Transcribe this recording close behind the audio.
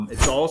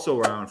It's also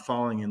around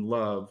falling in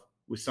love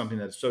with something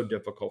that's so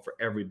difficult for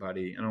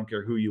everybody. I don't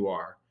care who you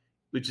are,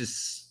 which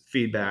is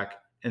feedback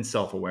and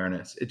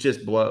self-awareness. It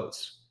just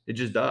blows. It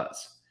just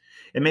does.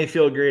 It may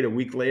feel great a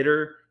week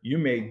later. You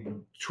made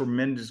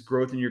tremendous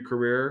growth in your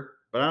career,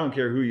 but I don't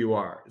care who you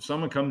are. If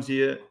someone comes to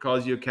you,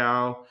 calls you a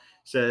cow,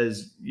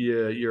 says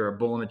you're a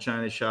bull in a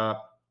china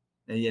shop,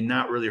 and you've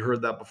not really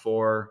heard that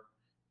before,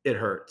 it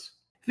hurts.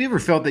 Have you ever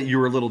felt that you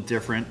were a little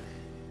different?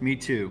 Me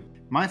too.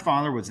 My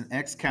father was an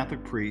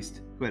ex-Catholic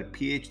priest who had a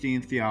PhD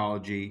in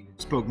theology,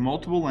 spoke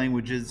multiple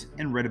languages,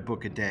 and read a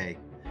book a day.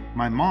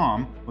 My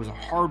mom was a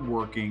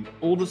hardworking,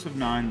 oldest of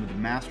 9 with a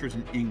master's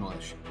in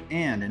English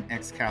and an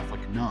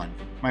ex-Catholic nun.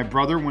 My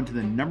brother went to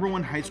the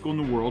 #1 high school in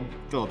the world,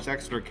 Phillips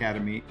Exeter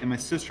Academy, and my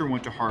sister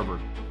went to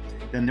Harvard.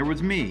 Then there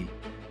was me,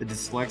 the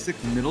dyslexic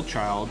middle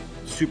child,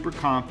 super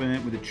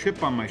confident with a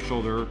chip on my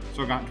shoulder,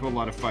 so I got into a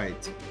lot of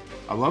fights.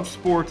 I love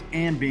sports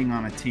and being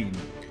on a team.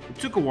 It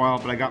took a while,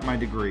 but I got my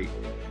degree.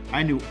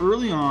 I knew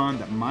early on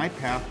that my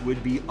path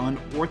would be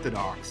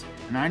unorthodox,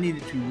 and I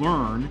needed to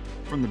learn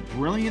from the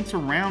brilliance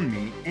around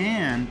me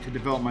and to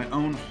develop my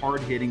own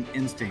hard-hitting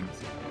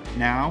instincts.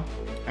 Now,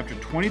 after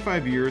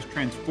 25 years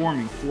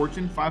transforming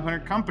Fortune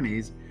 500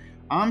 companies,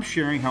 I'm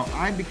sharing how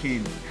I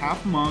became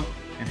half monk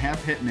and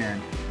half hitman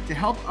to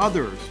help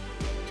others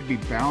to be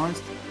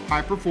balanced,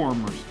 high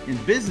performers in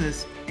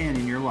business and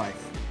in your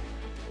life.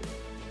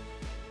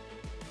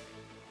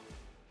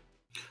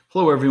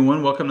 Hello,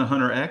 everyone. Welcome to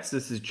Hunter X.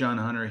 This is John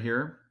Hunter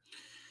here.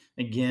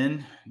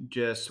 Again,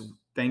 just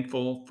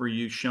thankful for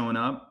you showing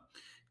up,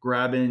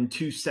 grabbing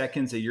 2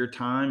 seconds of your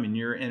time and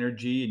your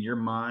energy and your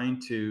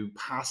mind to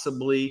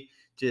possibly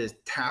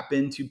just tap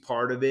into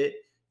part of it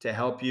to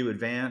help you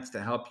advance,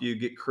 to help you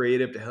get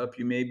creative, to help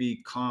you maybe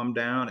calm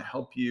down, to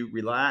help you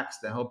relax,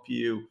 to help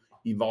you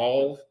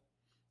evolve,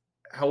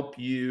 help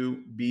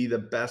you be the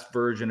best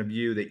version of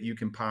you that you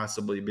can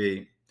possibly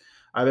be.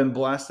 I've been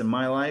blessed in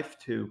my life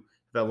to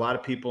have a lot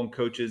of people and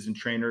coaches and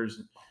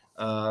trainers,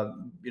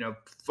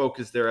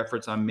 focus their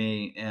efforts on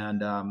me,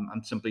 and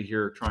I'm simply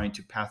here trying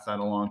to pass that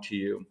along to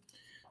you.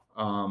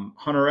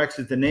 Hunter X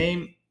is the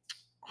name.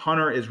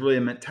 Hunter is really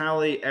a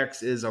mentality.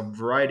 X is a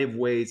variety of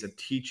ways of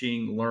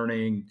teaching,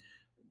 learning,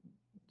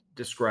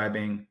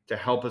 describing to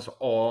help us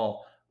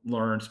all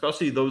learn,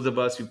 especially those of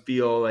us who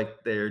feel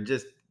like they're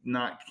just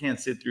can't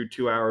sit through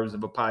 2 hours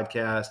of a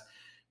podcast,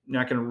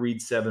 not going to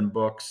read 7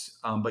 books,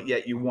 but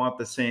yet you want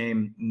the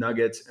same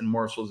nuggets and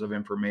morsels of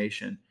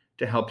information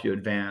to help you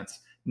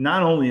advance,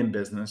 not only in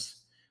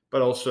business,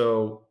 but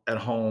also at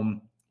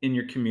home, in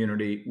your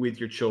community, with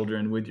your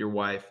children, with your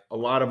wife. A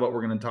lot of what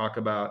we're going to talk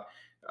about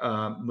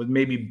was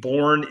maybe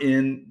born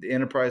in the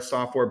enterprise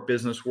software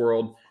business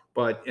world,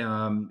 but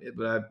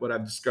what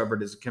I've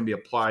discovered is it can be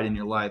applied in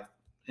your life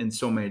in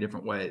so many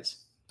different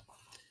ways.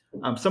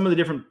 Some of the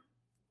different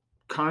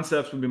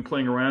concepts we've been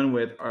playing around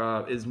with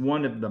is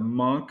one of the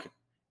monk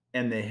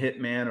and the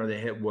hitman or the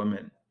hit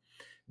woman.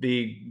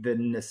 The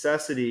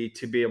necessity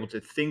to be able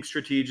to think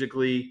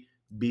strategically,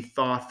 be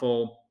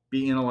thoughtful,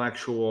 be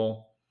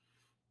intellectual,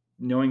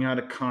 knowing how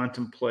to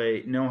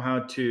contemplate, know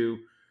how to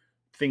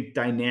think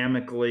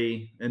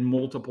dynamically in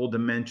multiple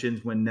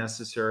dimensions when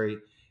necessary,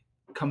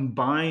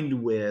 combined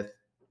with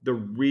the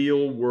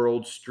real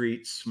world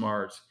street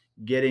smarts,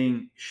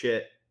 getting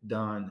shit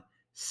done,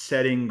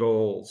 setting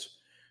goals,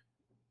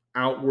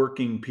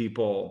 outworking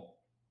people,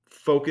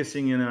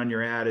 focusing in on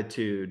your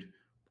attitude,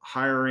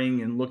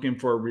 hiring and looking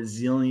for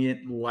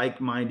resilient,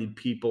 like-minded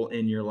people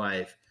in your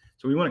life.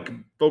 So we want to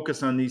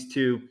focus on these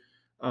 2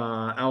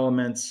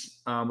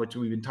 elements, which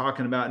we've been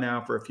talking about now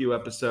for a few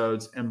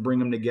episodes, and bring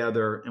them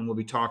together. And we'll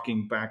be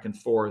talking back and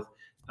forth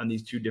on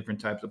these 2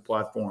 different types of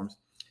platforms.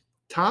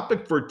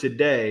 Topic for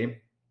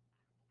today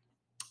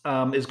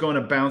is going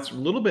to bounce a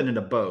little bit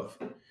into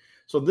both.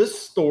 So this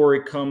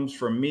story comes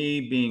from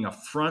me being a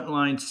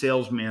frontline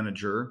sales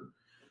manager.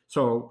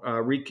 So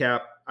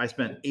recap, I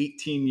spent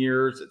 18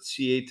 years at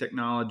CA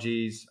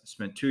Technologies. I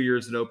spent 2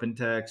 years at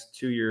OpenText,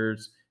 2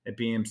 years at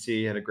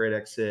BMC, had a great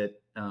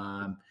exit,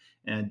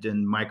 and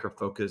in Micro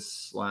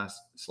Focus /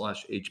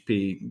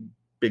 HP,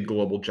 big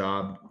global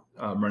job,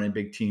 running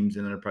big teams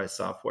in enterprise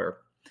software.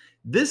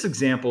 This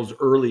example is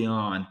early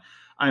on.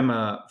 I'm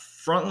a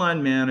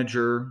frontline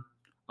manager.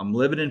 I'm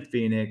living in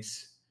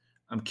Phoenix.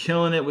 I'm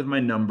killing it with my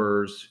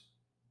numbers,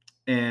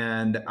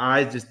 and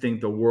I just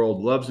think the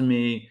world loves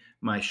me.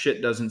 My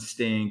shit doesn't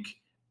stink,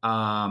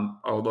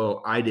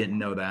 although I didn't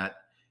know that.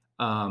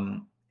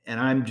 And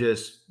I'm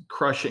just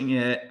crushing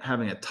it,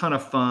 having a ton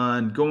of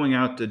fun, going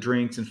out to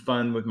drinks and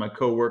fun with my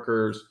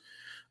coworkers.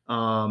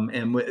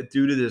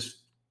 Due to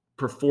this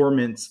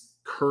performance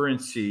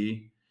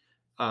currency,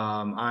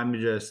 I'm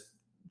just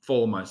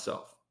full of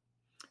myself.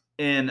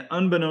 And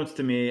unbeknownst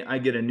to me, I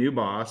get a new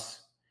boss.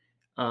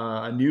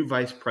 A new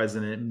vice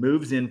president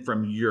moves in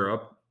from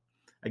Europe,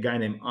 a guy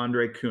named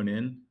Andre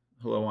Kunin.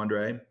 Hello,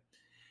 Andre.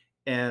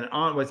 And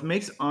what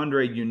makes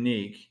Andre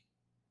unique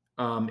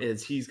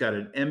is he's got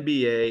an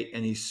MBA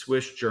and he's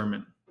Swiss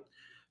German.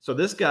 So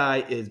this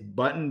guy is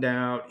buttoned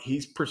out.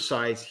 He's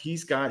precise.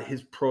 He's got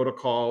his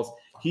protocols.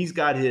 He's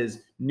got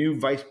his new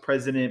vice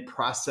president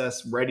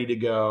process ready to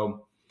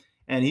go.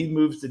 And he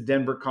moves to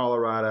Denver,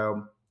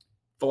 Colorado,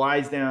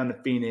 flies down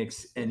to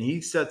Phoenix, and he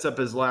sets up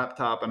his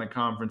laptop in a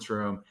conference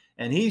room,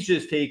 and he's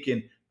just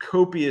taking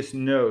copious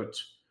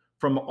notes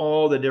from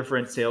all the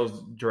different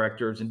sales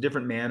directors and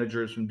different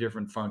managers from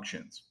different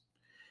functions.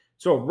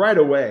 So right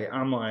away,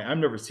 I'm like, I've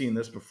never seen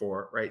this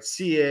before, right?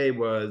 CA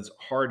was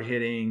hard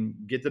hitting,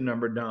 get the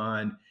number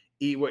done,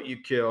 eat what you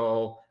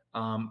kill.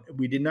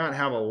 We did not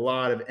have a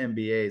lot of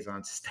MBAs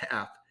on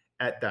staff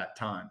at that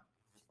time.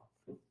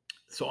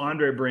 So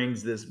Andre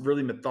brings this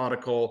really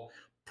methodical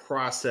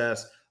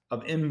process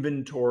of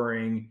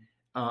inventorying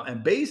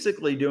and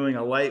basically doing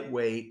a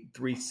lightweight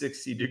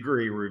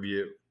 360-degree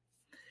review.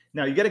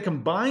 Now, you got to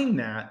combine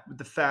that with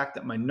the fact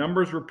that my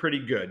numbers were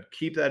pretty good.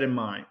 Keep that in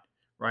mind,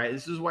 right?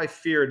 This is why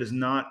fear does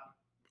not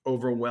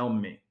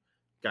overwhelm me.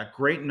 Got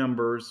great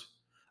numbers.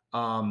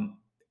 Um,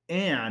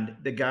 and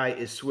the guy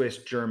is Swiss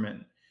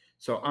German.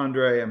 So,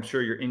 Andre, I'm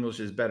sure your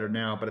English is better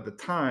now, but at the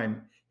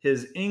time,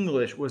 his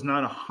English was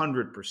not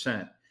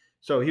 100%.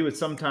 So he would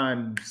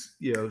sometimes,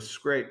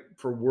 scrape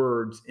for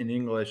words in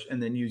English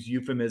and then use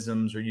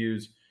euphemisms or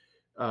use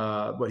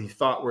what he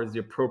thought was the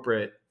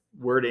appropriate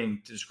wording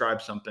to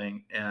describe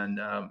something. And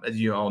as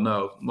you all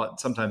know,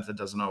 sometimes it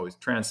doesn't always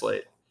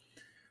translate.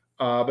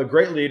 But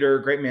great leader,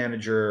 great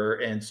manager.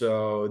 And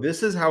so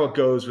this is how it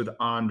goes with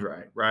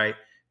Andre, right?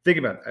 Think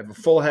about it. I have a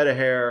full head of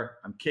hair.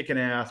 I'm kicking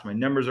ass. My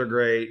numbers are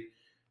great.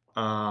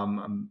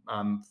 I'm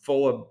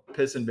full of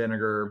piss and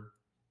vinegar.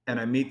 And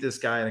I meet this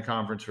guy in a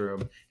conference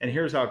room. And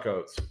here's how it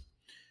goes.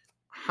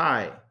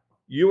 Hi,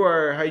 you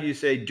are, how you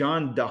say,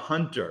 John the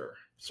Hunter.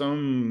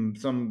 Some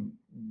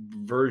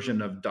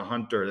version of the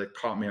Hunter that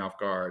caught me off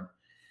guard.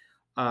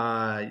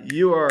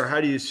 You are, how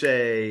do you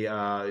say,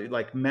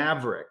 like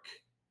Maverick.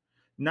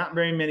 Not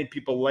very many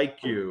people like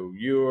you.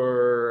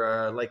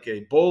 You're like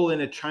a bull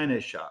in a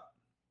china shop.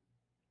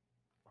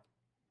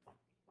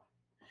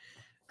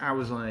 I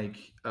was like,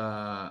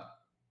 are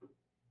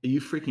you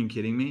freaking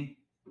kidding me?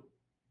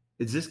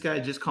 Is this guy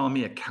just calling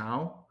me a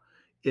cow?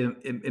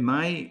 Am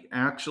I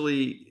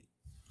actually,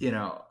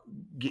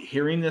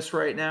 hearing this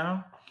right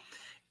now?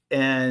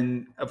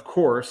 And of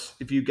course,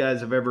 if you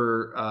guys have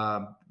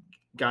ever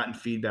gotten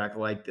feedback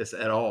like this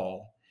at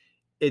all,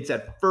 it's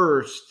at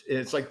first,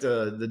 it's like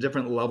the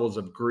different levels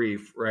of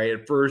grief, right?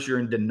 At first, you're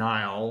in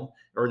denial,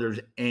 or there's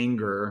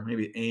anger,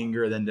 maybe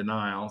anger, then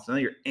denial. So now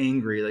you're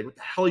angry. Like, what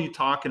the hell are you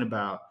talking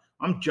about?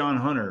 I'm John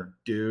Hunter,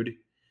 dude.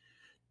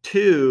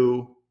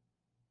 2,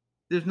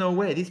 there's no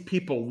way. These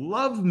people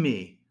love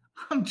me.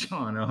 I'm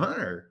John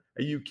Hunter.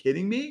 Are you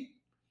kidding me?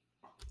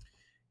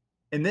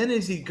 And then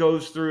as he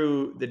goes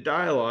through the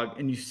dialogue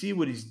and you see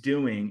what he's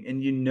doing,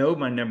 and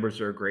my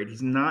numbers are great,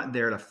 he's not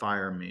there to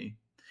fire me.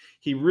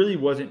 He really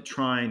wasn't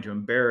trying to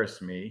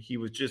embarrass me. He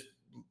was just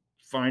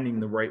finding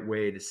the right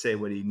way to say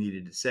what he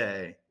needed to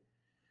say.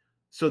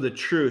 So the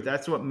truth,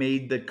 that's what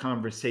made the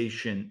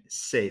conversation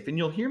safe. And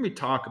you'll hear me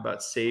talk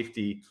about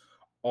safety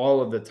all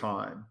of the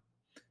time.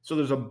 So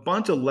there's a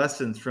bunch of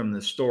lessons from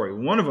this story.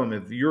 One of them,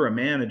 if you're a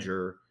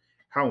manager,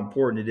 how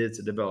important it is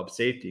to develop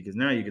safety, because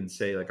now you can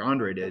say, like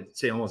Andre did,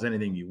 say almost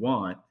anything you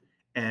want,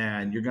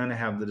 and you're going to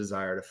have the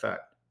desired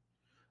effect.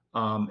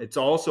 It's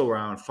also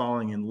around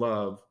falling in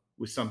love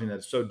with something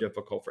that's so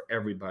difficult for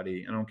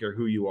everybody. I don't care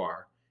who you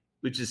are,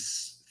 which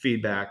is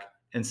feedback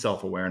and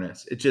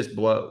self-awareness. It just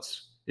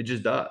blows. It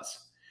just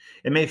does.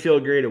 It may feel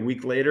great a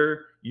week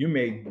later. You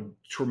made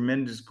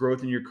tremendous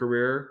growth in your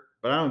career,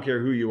 but I don't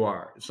care who you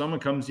are. If someone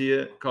comes to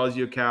you, calls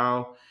you a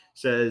cow,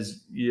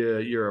 says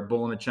you're a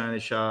bull in a china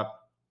shop,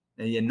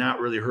 and you've not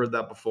really heard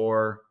that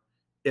before,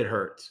 it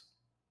hurts.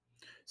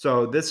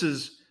 So this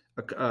is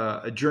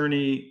a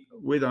journey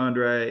with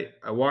Andre.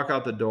 I walk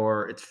out the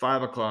door. It's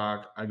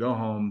 5:00. I go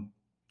home.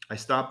 I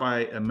stop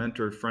by a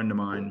mentor friend of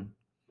mine,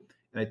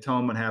 and I tell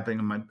him what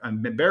happened.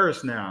 I'm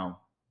embarrassed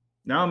now.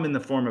 Now I'm in the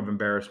form of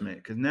embarrassment,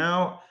 because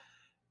now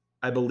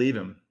I believe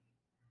him.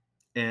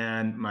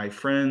 And my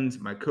friends,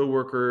 my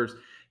coworkers,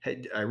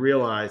 I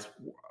realized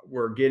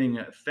were getting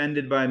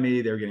offended by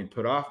me. They were getting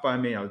put off by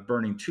me. I was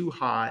burning too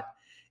hot,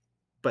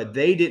 but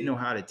they didn't know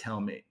how to tell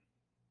me.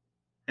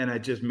 And it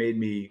just made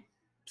me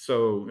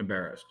so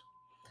embarrassed.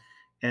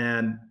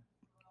 And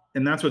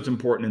that's what's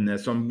important in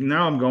this. So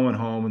now I'm going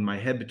home with my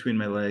head between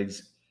my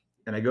legs,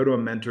 and I go to a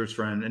mentor's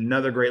friend.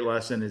 Another great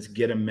lesson is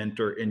get a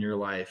mentor in your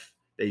life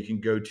that you can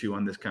go to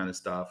on this kind of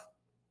stuff.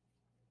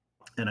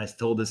 And I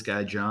told this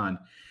guy, John,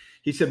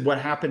 he said, what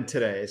happened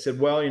today? I said,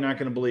 well, you're not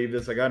going to believe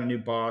this. I got a new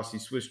boss.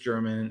 He's Swiss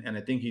German. And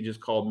I think he just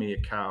called me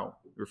a cow,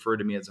 referred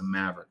to me as a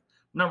maverick.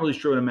 I'm not really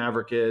sure what a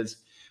maverick is,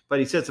 but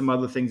he said some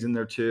other things in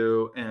there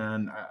too.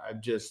 And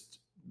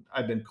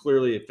I've been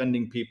clearly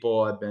offending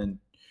people. I've been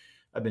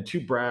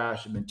too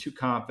brash. I've been too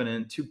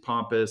confident, too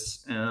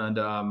pompous. And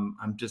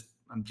I'm just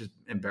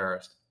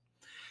embarrassed.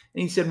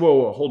 And he said,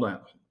 whoa, hold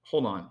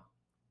on.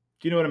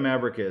 Do you know what a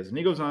maverick is? And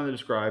he goes on to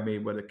describe me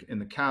what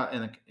in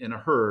a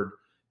herd,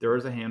 there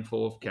is a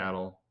handful of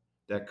cattle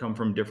that come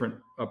from different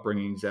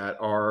upbringings that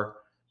are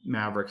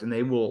mavericks, and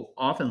they will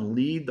often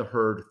lead the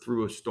herd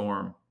through a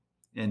storm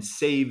and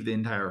save the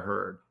entire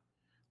herd.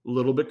 a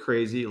little bit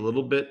crazy, a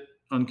little bit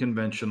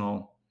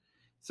unconventional.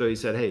 So he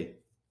said, hey,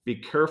 be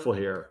careful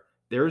here.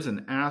 There's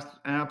an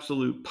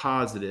absolute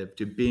positive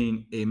to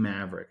being a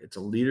maverick. It's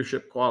a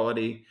leadership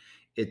quality.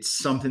 It's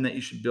something that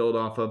you should build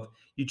off of.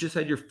 You just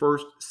had your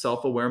first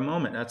self aware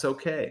moment. That's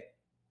okay.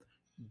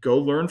 Go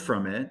learn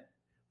from it.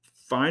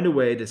 Find a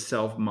way to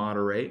self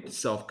moderate,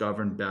 self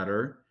govern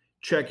better.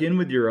 Check in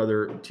with your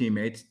other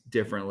teammates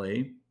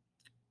differently.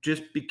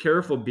 Just be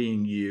careful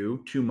being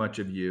you, too much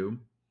of you,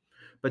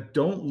 but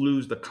don't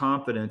lose the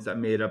confidence that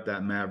made up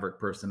that maverick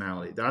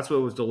personality. That's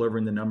what was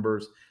delivering the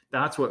numbers.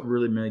 That's what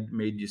really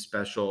made you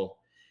special.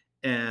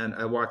 And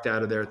I walked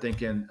out of there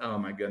thinking, oh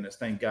my goodness,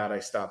 thank God I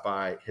stopped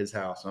by his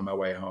house on my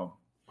way home.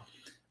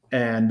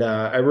 And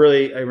I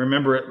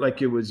remember it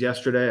like it was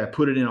yesterday. I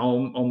put it in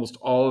almost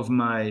all of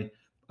my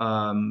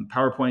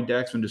PowerPoint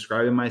decks when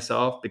describing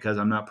myself because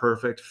I'm not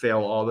perfect, fail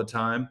all the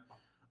time.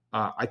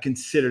 I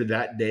consider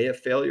that day a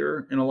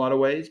failure in a lot of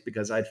ways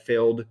because I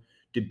failed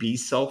to be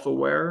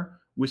self-aware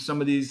with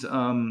some of these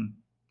friends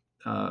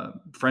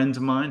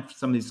of mine,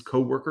 some of these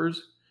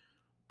coworkers.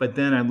 But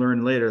then I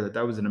learned later that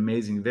that was an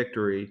amazing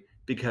victory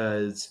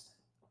because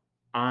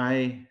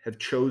I have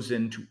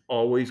chosen to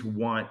always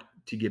want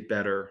to get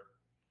better.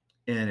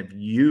 And if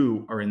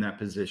you are in that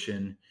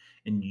position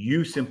and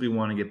you simply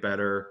want to get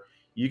better,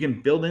 you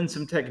can build in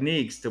some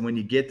techniques to when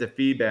you get the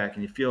feedback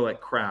and you feel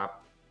like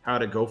crap, how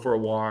to go for a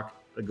walk,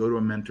 to go to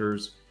a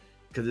mentor's,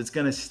 because it's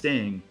going to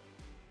sting.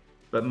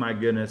 But my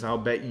goodness, I'll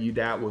bet you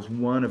that was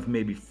one of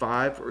maybe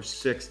 5 or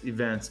 6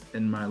 events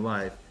in my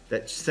life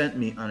that sent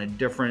me on a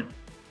different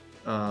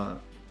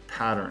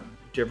pattern,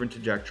 different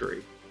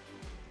trajectory,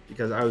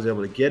 because I was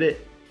able to get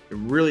it. It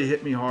really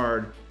hit me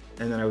hard.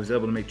 And then I was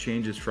able to make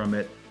changes from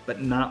it,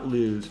 but not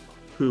lose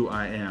who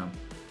I am.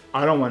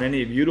 I don't want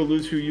any of you to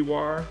lose who you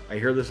are. I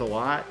hear this a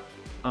lot.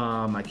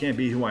 I can't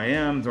be who I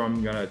am, so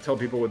I'm going to tell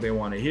people what they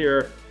want to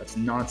hear. That's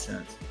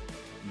nonsense.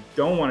 You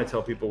don't want to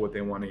tell people what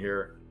they want to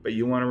hear, but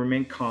you want to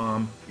remain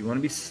calm. You want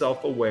to be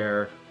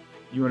self-aware.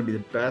 You want to be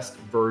the best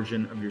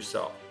version of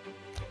yourself.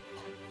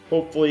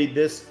 Hopefully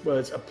this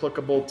was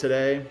applicable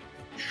today.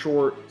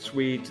 Short,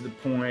 sweet, to the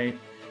point.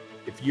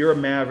 If you're a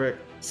maverick,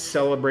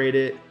 celebrate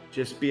it.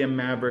 Just be a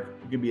maverick.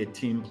 You can be a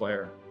team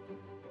player.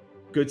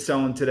 Good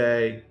selling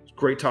today.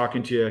 Great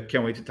talking to you.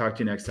 Can't wait to talk to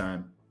you next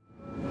time.